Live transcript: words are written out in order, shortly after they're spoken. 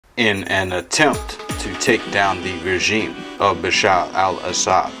in an attempt to take down the regime of Bashar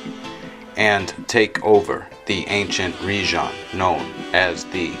al-Assad and take over the ancient region known as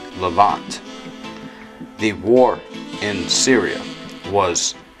the Levant. The war in Syria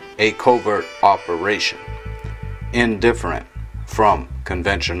was a covert operation, indifferent from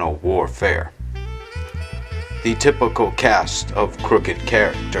conventional warfare. The typical cast of crooked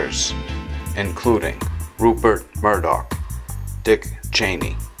characters, including Rupert Murdoch, Dick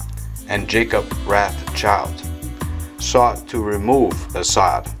Cheney, and Jacob Rothschild, sought to remove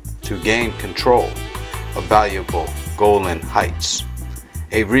Assad to gain control of valuable Golan Heights,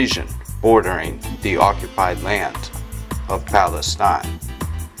 a region bordering the occupied land of Palestine.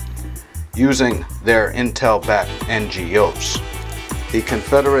 Using their intel-backed NGOs, the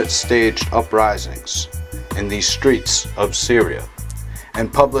Confederates staged uprisings in the streets of Syria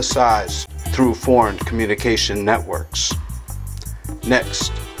and publicized through foreign communication networks.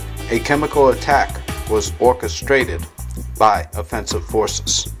 Next, a chemical attack was orchestrated by offensive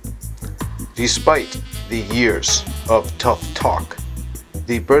forces. Despite the years of tough talk,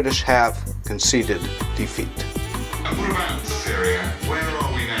 the British have conceded defeat. And what about Syria? Where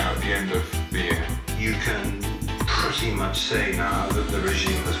are we now at the end of the year? You can pretty much say now that the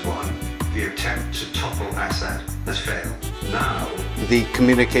regime has won. The attempt to topple Assad has failed. Now, the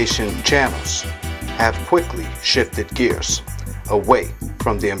communication channels have quickly shifted gears away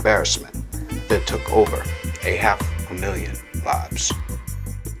from the embarrassment that took over 500,000 lives.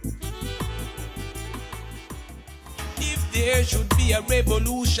 If there should be a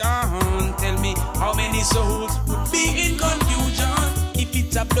revolution, tell me how many souls would be in confusion? If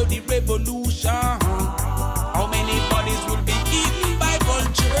it's a bloody revolution, how many bodies will be eaten by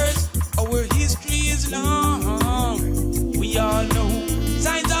vultures? Our history is long. We all know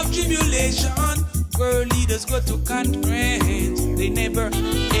signs of tribulation. World leaders go to conference. They never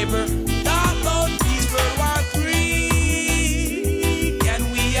ever talk about peace. World War III. Can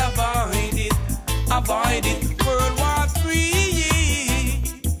we avoid it? Avoid it. World War III.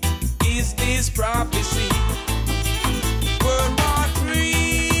 Is this prophecy? World War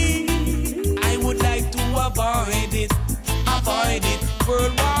III. I would like to avoid it. Avoid it.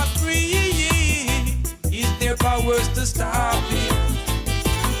 World War III. Is there powers to stop it?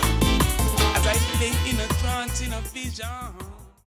 As I lay in a trance, in a vision.